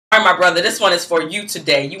Alright, my brother, this one is for you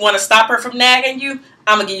today. You want to stop her from nagging you?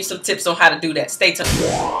 I'm going to give you some tips on how to do that. Stay tuned.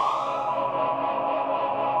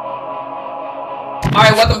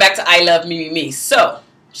 Alright, welcome back to I Love Me, Me, Me. So,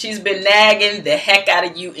 she's been nagging the heck out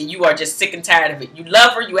of you and you are just sick and tired of it. You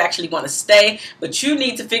love her, you actually want to stay, but you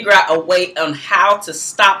need to figure out a way on how to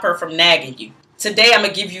stop her from nagging you. Today, I'm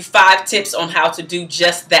going to give you 5 tips on how to do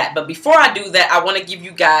just that. But before I do that, I want to give you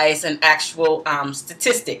guys an actual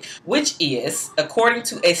statistic, which is, according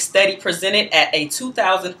to a study presented at a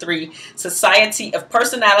 2003 Society of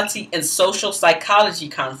Personality and Social Psychology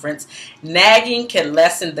conference, nagging can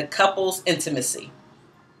lessen the couple's intimacy.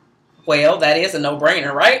 Well, that is a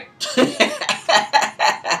no-brainer, right?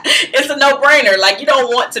 It's a no-brainer. Like, you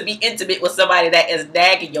don't want to be intimate with somebody that is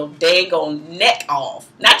nagging your daggone neck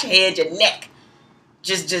off. Not your head, your neck.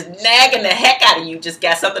 Just nagging the heck out of you. Just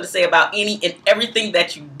got something to say about any and everything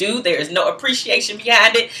that you do. There is no appreciation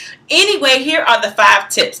behind it. Anyway, here are the 5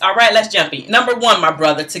 tips. All right, let's jump in. Number 1, my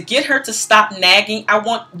brother, to get her to stop nagging, I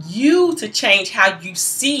want you to change how you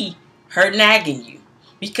see her nagging you.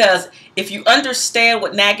 Because if you understand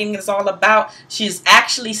what nagging is all about, she's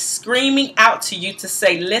actually screaming out to you to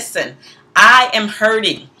say, listen, I am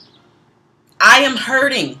hurting. I am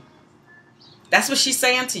hurting. That's what she's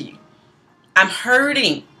saying to you. I'm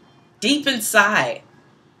hurting deep inside.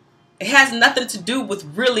 It has nothing to do with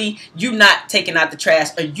really you not taking out the trash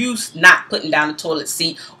or you not putting down the toilet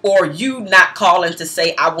seat or you not calling to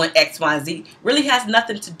say I want X, Y, and Z. It really has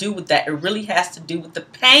nothing to do with that. It really has to do with the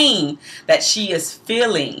pain that she is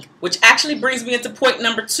feeling. Which actually brings me into point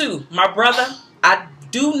number 2. My brother, I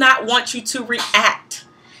do not want you to react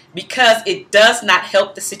because it does not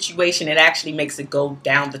help the situation. It actually makes it go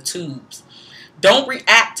down the tubes. Don't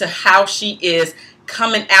react to how she is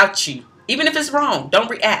coming at you. Even if it's wrong, don't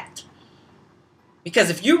react. Because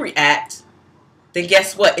if you react, then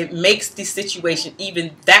guess what? It makes the situation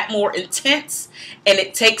even that more intense. And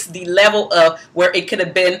it takes the level of where it could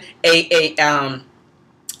have been a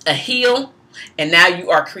hill. And now you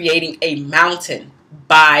are creating a mountain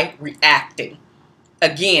by reacting.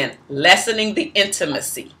 Again, lessening the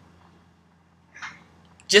intimacy.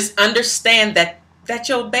 Just understand that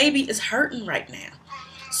your baby is hurting right now.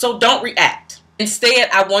 So don't react. Instead,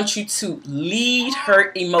 I want you to lead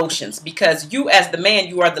her emotions because you as the man,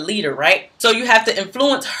 you are the leader, right? So you have to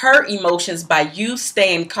influence her emotions by you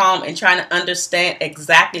staying calm and trying to understand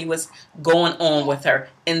exactly what's going on with her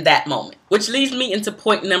in that moment. Which leads me into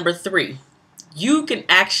point number 3. You can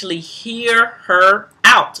actually hear her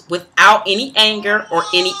out without any anger or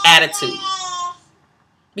any attitude.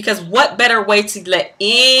 Because what better way to let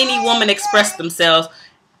any woman express themselves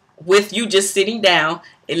with you just sitting down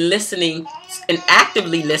and listening and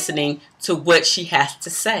actively listening to what she has to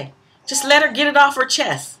say. Just let her get it off her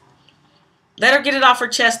chest. Let her get it off her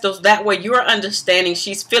chest. That way you're understanding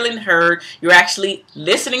she's feeling heard. You're actually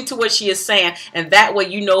listening to what she is saying. And that way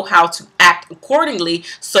you know how to act accordingly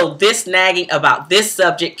so this nagging about this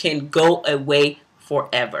subject can go away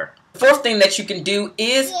forever. The 4th thing that you can do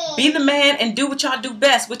is be the man and do what y'all do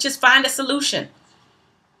best, which is find a solution.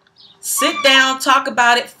 Sit down, talk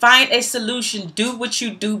about it, find a solution, do what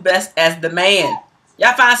you do best as the man.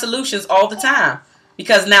 Y'all find solutions all the time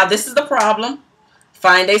because now this is the problem.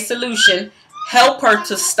 Find a solution. Help her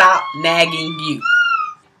to stop nagging you.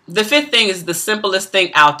 The 5th thing is the simplest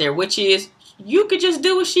thing out there, which is you could just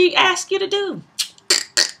do what she asks you to do.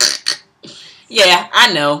 Yeah,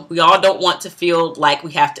 I know. We all don't want to feel like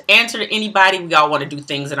we have to answer to anybody. We all want to do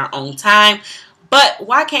things in our own time. But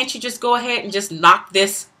why can't you just go ahead and just knock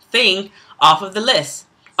this thing off of the list,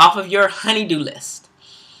 off of your honey-do list?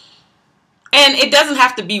 And it doesn't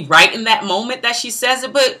have to be right in that moment that she says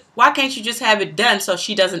it, but why can't you just have it done so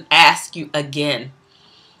she doesn't ask you again?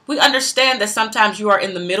 We understand that sometimes you are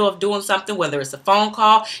in the middle of doing something, whether it's a phone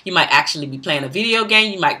call, you might actually be playing a video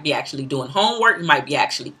game, you might be actually doing homework, you might be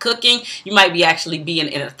actually cooking, you might be actually being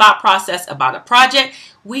in a thought process about a project.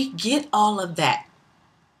 We get all of that.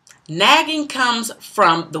 Nagging comes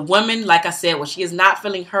from the woman, like I said, when she is not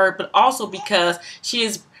feeling heard, but also because she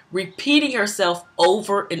is repeating herself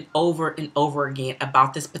over and over and over again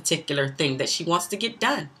about this particular thing that she wants to get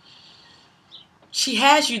done. She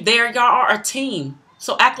has you there. Y'all are a team.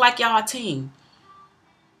 So act like y'all a team.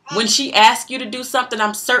 When she asks you to do something,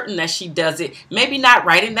 I'm certain that she does it. Maybe not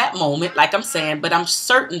right in that moment, like I'm saying, but I'm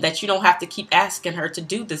certain that you don't have to keep asking her to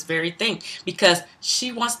do this very thing because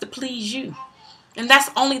she wants to please you. And that's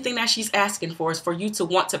the only thing that she's asking for is for you to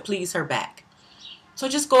want to please her back. So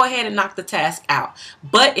just go ahead and knock the task out.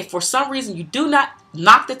 But if for some reason you do not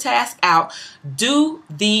knock the task out, do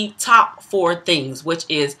the top 4 things, which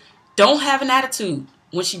is don't have an attitude.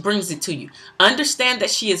 when she brings it to you. Understand that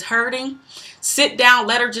she is hurting. Sit down,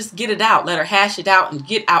 let her just get it out. Let her hash it out and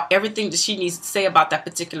get out everything that she needs to say about that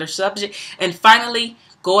particular subject. And finally,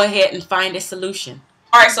 go ahead and find a solution.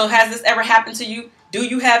 All right, so has this ever happened to you? Do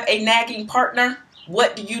you have a nagging partner?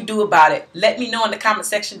 What do you do about it? Let me know in the comment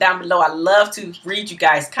section down below. I love to read you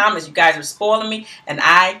guys' comments. You guys are spoiling me, and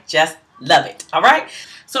I just love it. All right?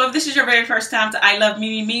 So if this is your very first time to I Love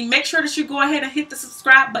Me, make sure that you go ahead and hit the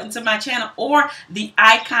subscribe button to my channel or the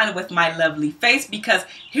icon with my lovely face, because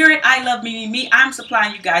here at I Love Me, I'm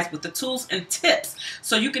supplying you guys with the tools and tips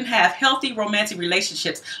so you can have healthy romantic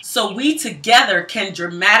relationships, so we together can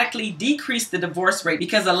dramatically decrease the divorce rate,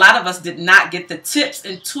 because a lot of us did not get the tips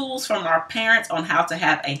and tools from our parents on how to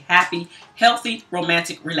have a happy, healthy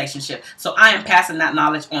romantic relationship. So I am passing that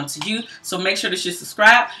knowledge on to you. So make sure that you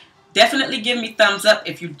subscribe. Definitely give me thumbs up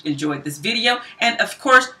if you enjoyed this video. And of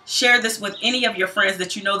course, share this with any of your friends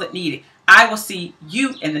that you know that need it. I will see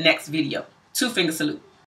you in the next video. 2 finger salute.